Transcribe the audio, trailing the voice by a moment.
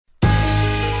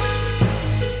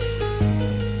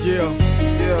Yeah,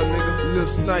 nigga. Lil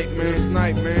Snipe,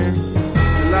 man.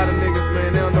 A lot of niggas,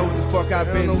 man, they don't know what the fuck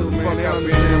I've been through, man. They don't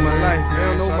understand my life, man. They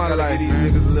don't know my life, these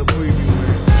niggas a little preview,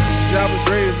 man. See, I was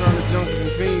raised around the junkies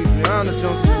and fiends, nigga. Around the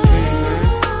junkies and fiends, man.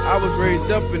 I was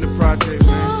raised up in the project,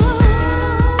 man.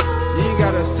 You ain't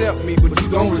gotta accept me, but you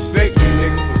gon' respect me,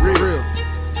 nigga, for real.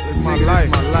 It's my life,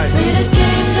 my life. See, the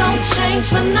game don't change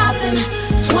for nothing.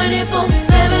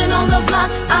 24/7 on the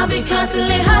block, I'll be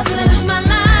constantly hustling. It's my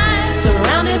life.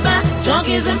 Surrounded by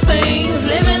junkies and fiends,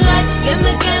 living life in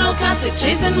the ghetto, constantly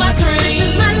chasing my dreams. This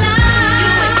is my life. You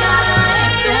ain't gotta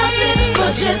accept it,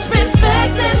 but just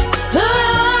respect it. Oh,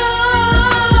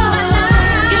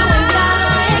 you ain't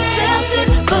gotta accept it,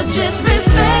 but just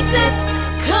respect it.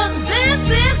 'Cause this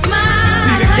is mine.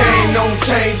 See, the game don't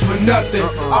change for nothing.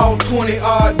 All 20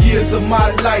 odd years of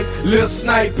my life, Lil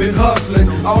Snipe and hustling.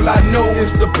 All I know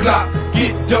is the block.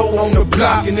 Get dough on the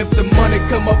block, and if the money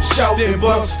come up short, then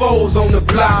bust foes on the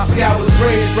block. See, I was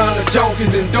raised round the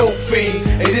junkies and dope fiends,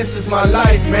 and this is my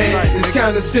life, man. It's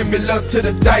kinda similar to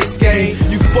the dice game.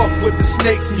 You fuck with the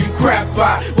snakes and you crap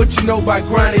by what you know by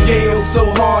grinding yayo so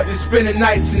hard and spending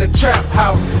nights in the trap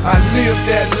house. I live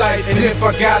that life, and if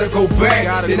I gotta go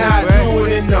back, then I do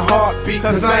it in the heartbeat,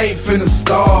 'cause I ain't finna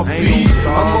starve, beast.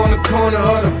 I'm on the corner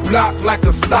of the block like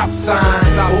a stop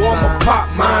sign. Oh, I'ma pop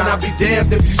mine, I'll be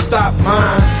damned if you stop mine.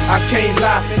 I can't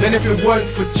lie, man, if it wasn't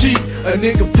for G, a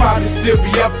nigga probably still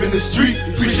be up in the streets.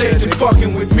 Appreciate you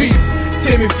fucking with me.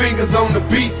 10 fingers on the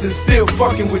beats and still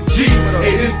fucking with G.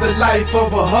 It is the life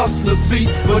of a hustler, see.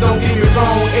 But don't get me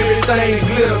wrong, everything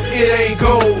glitter, it ain't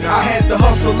gold. I had to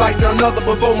hustle like none other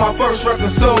before my first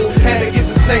record sold. Had to get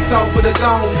the snakes off of the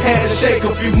lawn, had to shake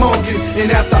a few monkeys.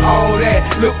 And after all that,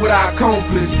 look what I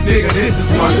accomplished. Nigga, this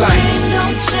is my life. The game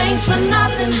don't change for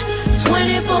nothing.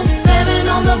 24/7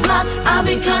 on the block, I'll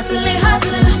be constantly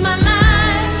hustling. It's my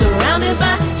life. Surrounded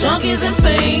by junkies and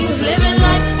fiends, living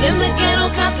life in the ghetto,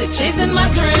 constantly chasing my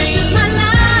dreams. It's my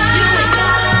life. You ain't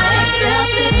gotta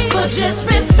accept it, but just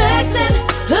respect it.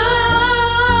 Oh,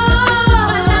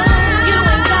 you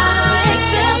ain't gotta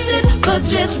accept it, but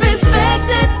just respect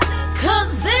it.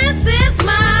 'Cause this is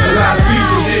mine. A lot of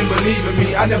people didn't believe in me,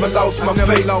 I never lost my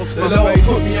faith. The Lord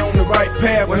put me on the right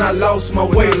path when I lost my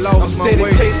way. I'm steady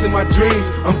chasing my dreams,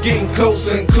 I'm getting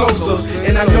closer and closer.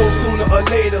 And I know sooner or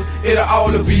later, it'll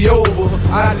all be over.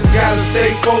 I just gotta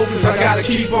stay focused, I gotta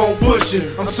keep on pushing.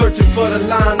 I'm searching for the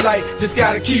limelight, just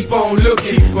gotta keep on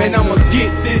looking. Man, I'ma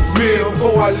get this meal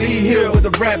before I leave here with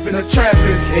the rap and the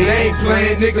trapping. It ain't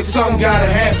playing, nigga, something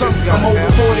gotta happen. I'm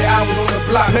over 40 hours on the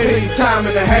block, maybe time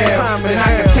and a half. And I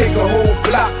can take a whole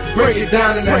block, break it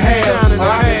down in a half.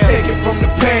 I can take it from the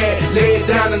pad, lay it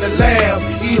down in the lab.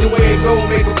 Either way it go,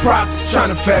 make a profit,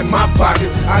 tryna fatten my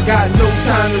pockets. I got no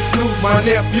time to snooze, my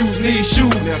nephews need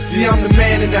shoes. See, I'm the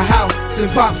man in the house,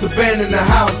 since Pop's abandoned the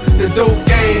house. The dope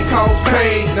game caused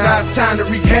pain, now it's time to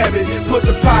wreak havoc. Put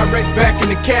the Pyrex back in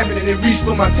the cabinet and reach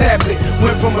for my tablet.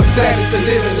 Went from a savage to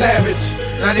living lavish,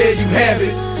 now there you have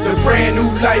it. The brand new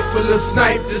life for Lil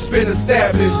Snipe just been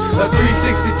established. A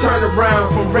 360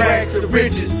 turnaround from rags to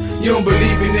riches. You don't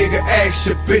believe me, nigga, ask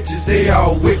your bitches, they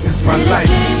all witness my life.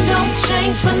 The game don't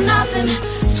change for nothing.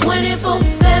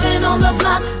 24/7 on the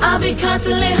block, I'll be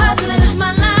constantly hustling. It's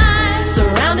my life.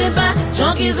 Surrounded by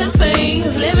junkies and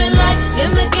fiends, living life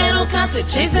in the ghetto, constantly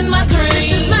chasing my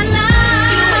dreams. It's my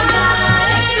life. You ain't gotta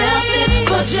accept it,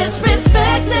 but just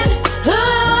respect it. Oh,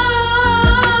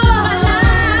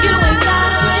 you ain't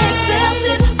gotta accept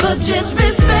it, but just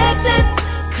respect it.